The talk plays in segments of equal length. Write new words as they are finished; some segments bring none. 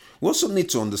We also need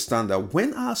to understand that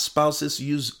when our spouses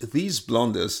use these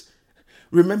blunders,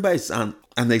 remember it's an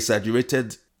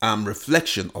exaggerated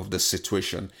reflection of the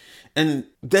situation. And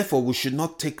therefore, we should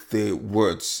not take the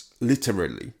words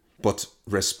literally, but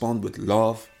respond with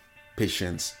love,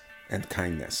 patience, and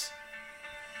kindness.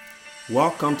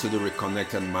 Welcome to the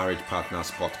Reconnected Marriage Partners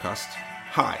podcast.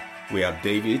 Hi, we are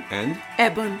David and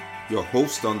Eben, your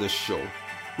host on the show.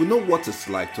 We know what it's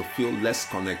like to feel less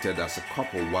connected as a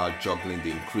couple while juggling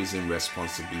the increasing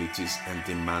responsibilities and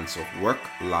demands of work,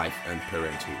 life, and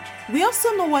parenthood. We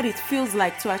also know what it feels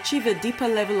like to achieve a deeper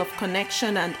level of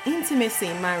connection and intimacy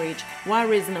in marriage while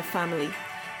raising a family.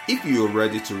 If you are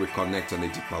ready to reconnect on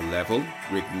a deeper level,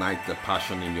 reignite the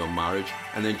passion in your marriage,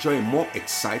 and enjoy a more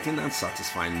exciting and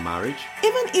satisfying marriage,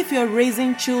 even if you're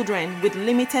raising children with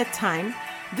limited time,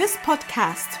 this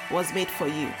podcast was made for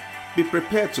you. be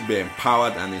prepared to be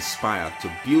empowered and inspired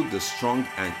to build the strong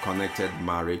and connected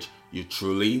marriage you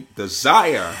truly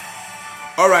desire.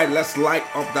 All right, let's light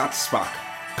up that spark.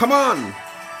 Come on!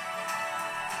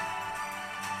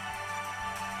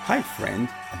 Hi, friend,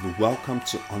 and welcome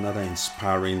to another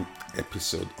inspiring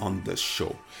episode on the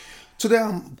show. Today,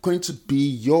 I'm going to be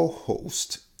your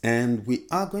host, and we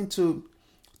are going to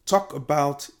talk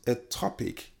about a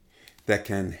topic that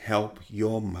can help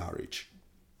your marriage.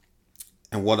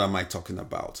 And what am I talking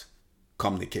about?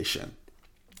 Communication.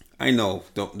 I know,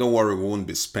 don't worry, we won't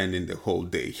be spending the whole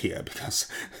day here because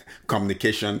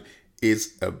communication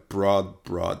is a broad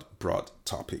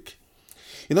topic.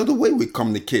 You know, the way we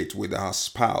communicate with our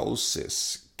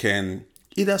spouses can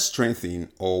either strengthen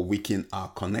or weaken our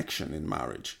connection in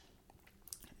marriage.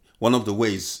 One of the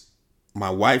ways my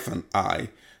wife and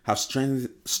I have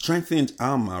strengthened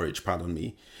our marriage,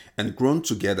 and grown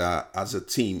together as a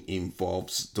team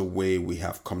involves the way we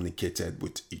have communicated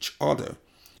with each other.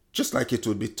 Just like it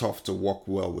would be tough to work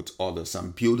well with others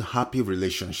and build happy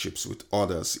relationships with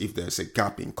others if there's a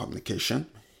gap in communication,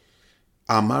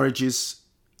 our marriages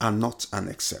are not an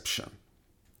exception.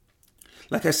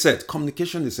 Like I said,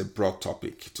 communication is a broad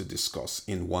topic to discuss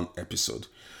in one episode.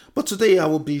 But today I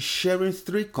will be sharing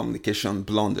 3 communication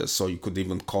blunders, or you could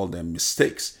even call them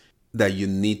mistakes, that you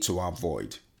need to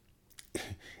avoid.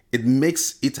 It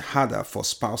makes it harder for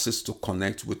spouses to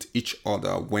connect with each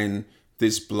other when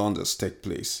these blunders take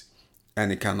place,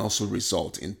 and it can also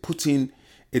result in putting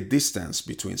a distance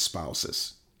between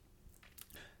spouses.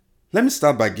 Let me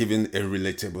start by giving a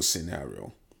relatable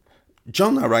scenario.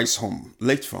 John arrives home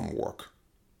late from work.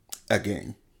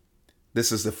 Again,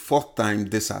 this is the 4th time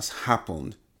this has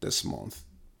happened this month.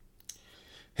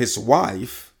 His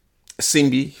wife,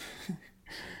 Simbi,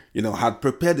 had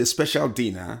prepared a special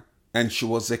dinner and she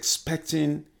was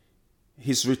expecting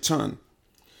his return.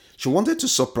 She wanted to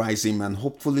surprise him and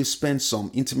hopefully spend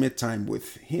some intimate time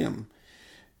with him.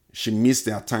 She missed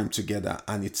their time together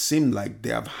and it seemed like they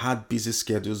have had busy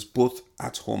schedules both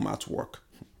at home and at work.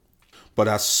 But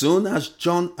as soon as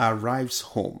John arrives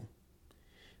home,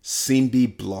 Simbi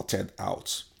blurted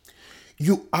out,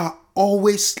 "You are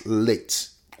always late.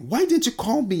 Why didn't you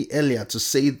call me earlier to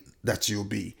say that you'll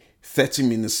be 30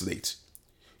 minutes late?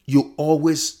 You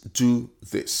always do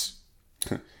this."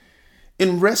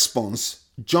 In response,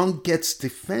 John gets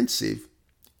defensive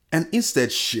and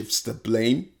instead shifts the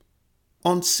blame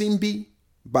on Simbi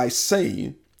by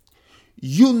saying,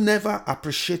 "You never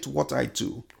appreciate what I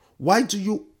do. Why do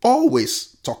you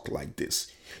always talk like this?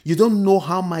 You don't know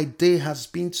how my day has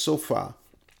been so far.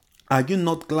 Are you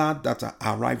not glad that I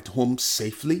arrived home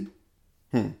safely?"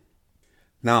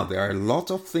 Now, there are a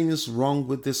lot of things wrong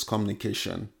with this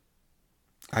communication.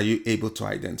 Are you able to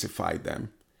identify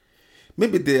them?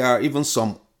 Maybe there are even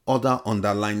some other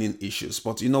underlying issues,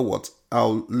 but you know what?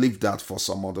 I'll leave that for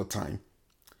some other time.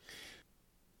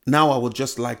 Now, I would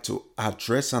just like to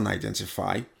address and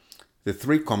identify the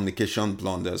 3 communication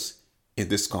blunders in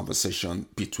this conversation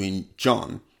between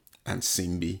John and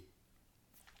Simbi.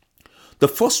 The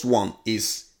first one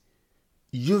is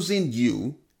using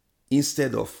you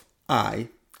instead of I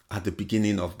at the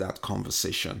beginning of that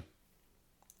conversation.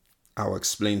 I'll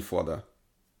explain further.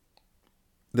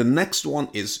 The next one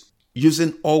is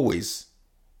using always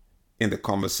in the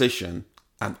conversation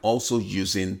and also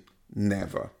using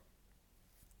never.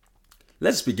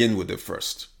 Let's begin with the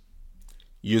first.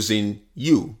 Using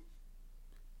you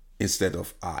instead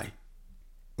of I.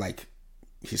 Like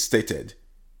he stated,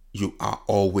 you are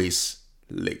always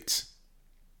late.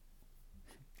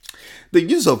 The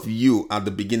use of you at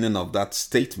the beginning of that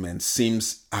statement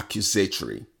seems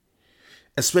accusatory,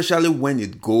 especially when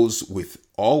it goes with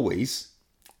always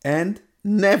and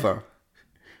never.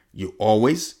 You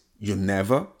always, you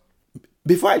never.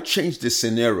 Before I change the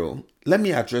scenario, let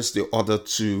me address the other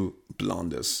 2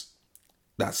 blunders.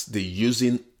 That's the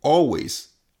using always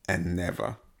and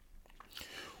never.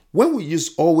 When we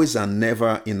use always and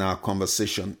never in our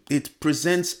conversation, it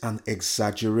presents an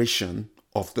exaggeration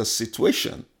of the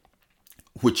situation,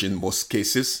 which in most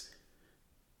cases,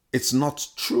 it's not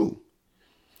true.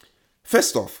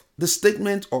 First off, the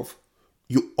statement of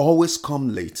 "you always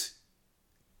come late"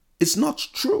 is not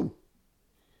true.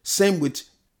 Same with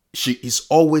 "she is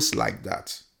always like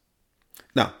that."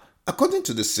 Now, according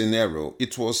to the scenario,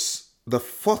 it was the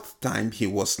 4th time he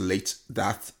was late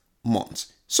that month.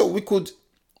 So we could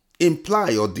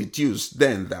imply or deduce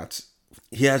then that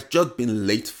he has just been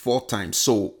late 4 times.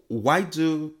 So why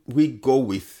do we go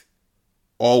with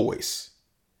always?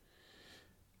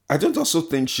 I don't also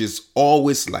think she's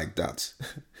always like that.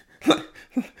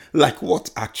 Like what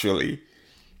actually?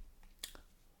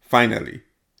 Finally,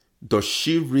 does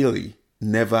she really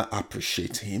never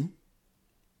appreciate him?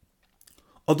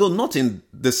 Although not in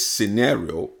this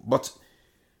scenario, but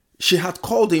she had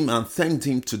called him and thanked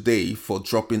him today for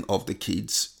dropping off the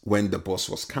kids when the bus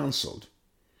was cancelled.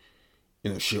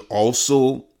 She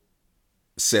also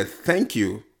said thank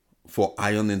you for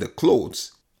ironing the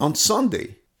clothes on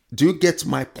Sunday. Do you get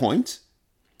my point?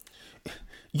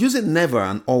 Using never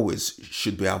and always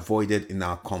should be avoided in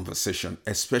our conversation,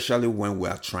 especially when we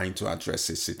are trying to address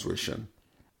a situation.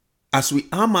 As we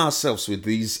arm ourselves with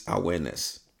this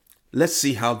awareness, let's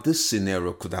see how this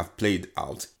scenario could have played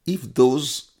out if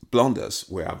those blunders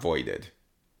were avoided.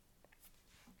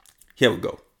 Here we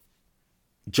go.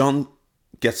 John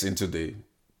gets into the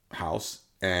house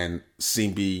and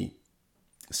Simbi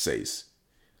says,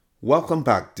 "Welcome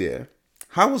back, dear.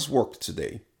 How was work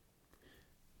today?"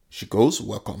 She goes,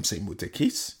 welcomes him with a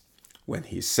kiss. When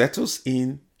he settles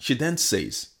in, she then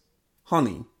says,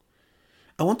 "Honey,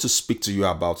 I want to speak to you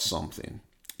about something.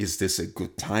 Is this a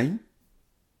good time?"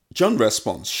 John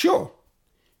responds, "Sure."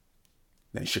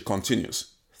 Then she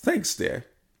continues, "Thanks, dear.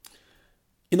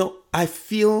 I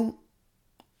feel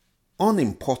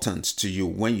unimportant to you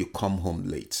when you come home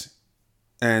late.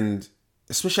 And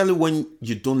especially when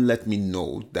you don't let me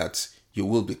know that you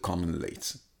will be coming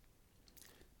late.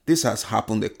 This has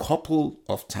happened a couple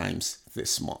of times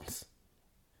this month."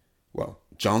 Well,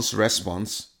 John's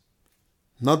response,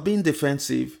 not being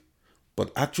defensive,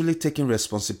 but actually taking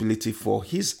responsibility for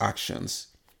his actions,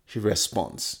 he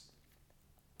responds,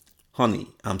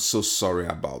 "Honey, I'm so sorry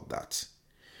about that.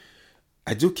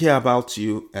 I do care about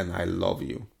you and I love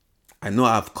you. I know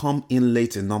I've come in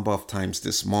late a number of times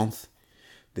this month.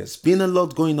 There's been a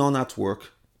lot going on at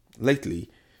work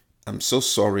lately. I'm so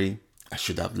sorry. I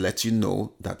should have let you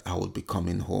know that I will be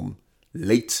coming home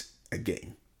late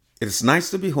again. It is nice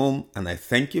to be home and I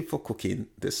thank you for cooking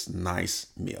this nice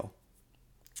meal."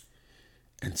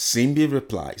 And Simbi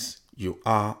replies, "You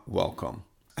are welcome.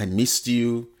 I missed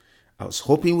you. I was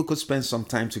hoping we could spend some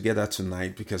time together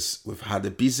tonight because we've had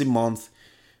a busy month.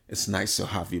 It's nice to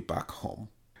have you back home."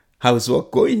 How is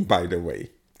work going, by the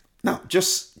way? Now,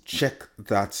 just check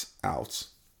that out.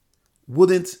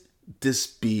 Wouldn't this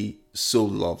be so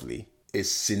lovely? A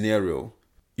scenario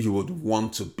you would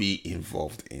want to be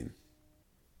involved in.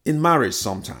 In marriage,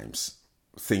 sometimes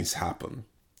things happen.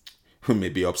 We may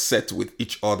be upset with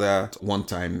each other at one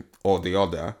time or the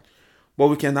other, but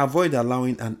we can avoid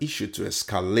allowing an issue to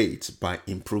escalate by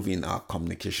improving our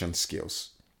communication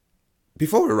skills.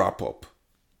 Before we wrap up,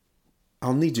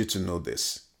 I'll need you to know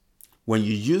this. When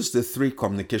you use the 3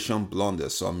 communication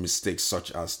blunders or mistakes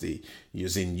such as the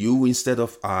using you instead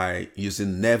of I,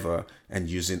 using never, and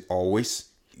using always,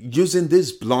 using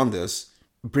these blunders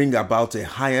bring about a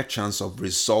higher chance of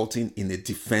resulting in a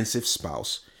defensive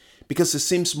spouse because it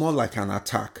seems more like an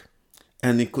attack,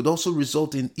 and it could also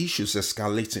result in issues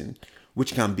escalating,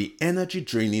 which can be energy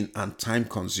draining and time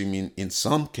consuming in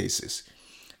some cases,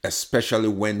 especially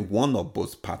when one or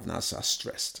both partners are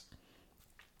stressed.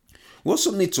 We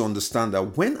also need to understand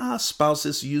that when our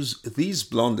spouses use these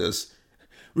blunders,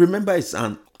 remember it's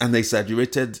an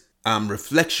exaggerated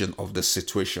reflection of the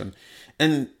situation,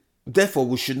 and therefore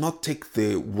we should not take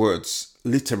the words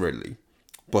literally,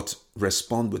 but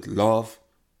respond with love,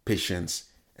 patience,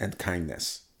 and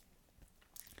kindness.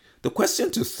 The question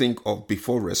to think of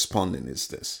before responding is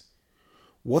this: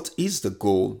 what is the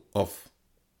goal of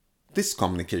this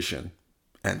communication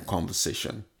and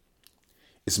conversation?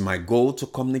 Is my goal to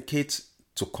communicate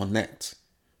to connect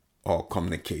or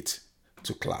communicate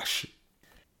to clash?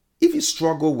 If you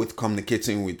struggle with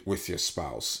communicating with your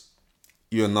spouse,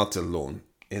 you're not alone.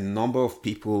 A number of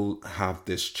people have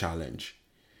this challenge.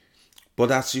 But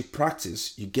as you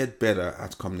practice, you get better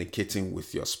at communicating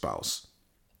with your spouse.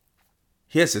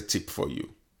 Here's a tip for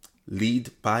you.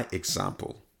 Lead by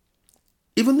example.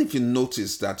 Even if you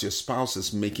notice that your spouse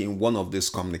is making one of these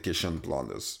communication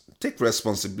blunders, take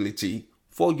responsibility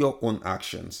for your own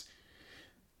actions.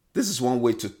 This is one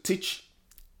way to teach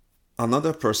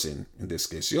another person, in this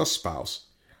case your spouse,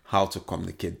 how to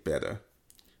communicate better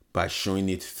by showing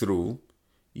it through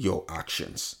your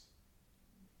actions.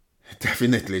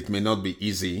 Definitely, it may not be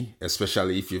easy,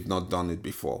 especially if you've not done it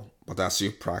before. But as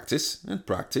you practice and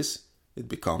practice, it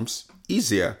becomes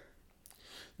easier.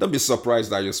 Don't be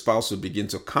surprised that your spouse will begin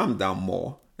to calm down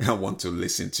more and want to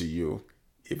listen to you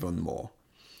even more.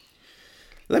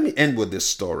 Let me end with this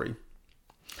story.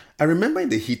 I remember in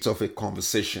the heat of a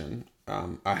conversation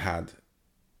I had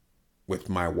with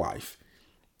my wife.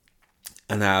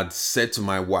 And I had said to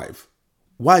my wife,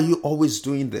 "Why are you always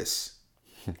doing this?"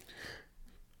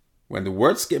 When the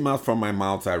words came out from my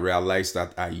mouth, I realized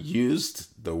that I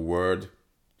used the word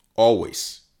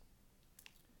always.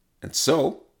 And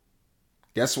so,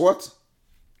 guess what?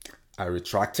 I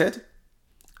retracted.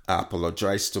 I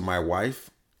apologized to my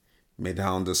wife. Made her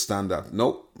understand that,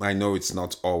 no, I know it's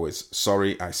not always.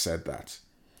 Sorry, I said that.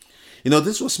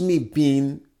 This was me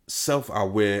being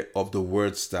self-aware of the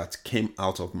words that came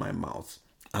out of my mouth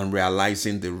and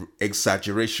realizing the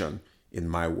exaggeration in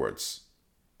my words.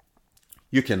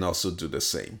 You can also do the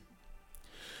same.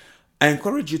 I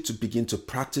encourage you to begin to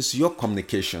practice your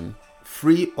communication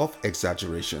free of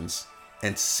exaggerations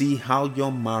and see how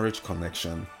your marriage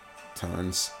connection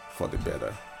turns for the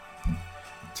better.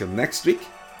 Till next week,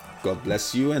 God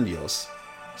bless you and yours.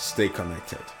 Stay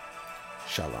connected.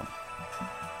 Shalom.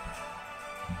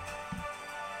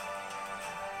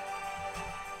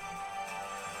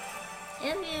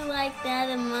 If you like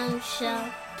that Among Show,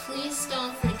 please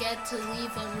don't forget to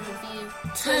leave a review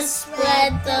to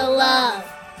spread the love.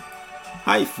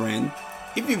 Hi friend,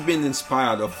 if you've been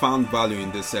inspired or found value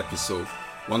in this episode,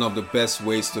 one of the best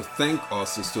ways to thank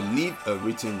us is to leave a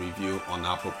written review on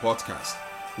Apple Podcast.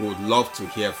 We would love to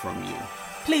hear from you.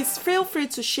 Please feel free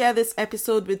to share this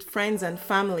episode with friends and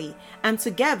family, and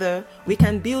together we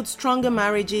can build stronger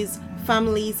marriages,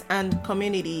 families, and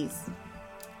communities.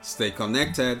 Stay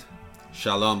connected.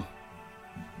 Shalom.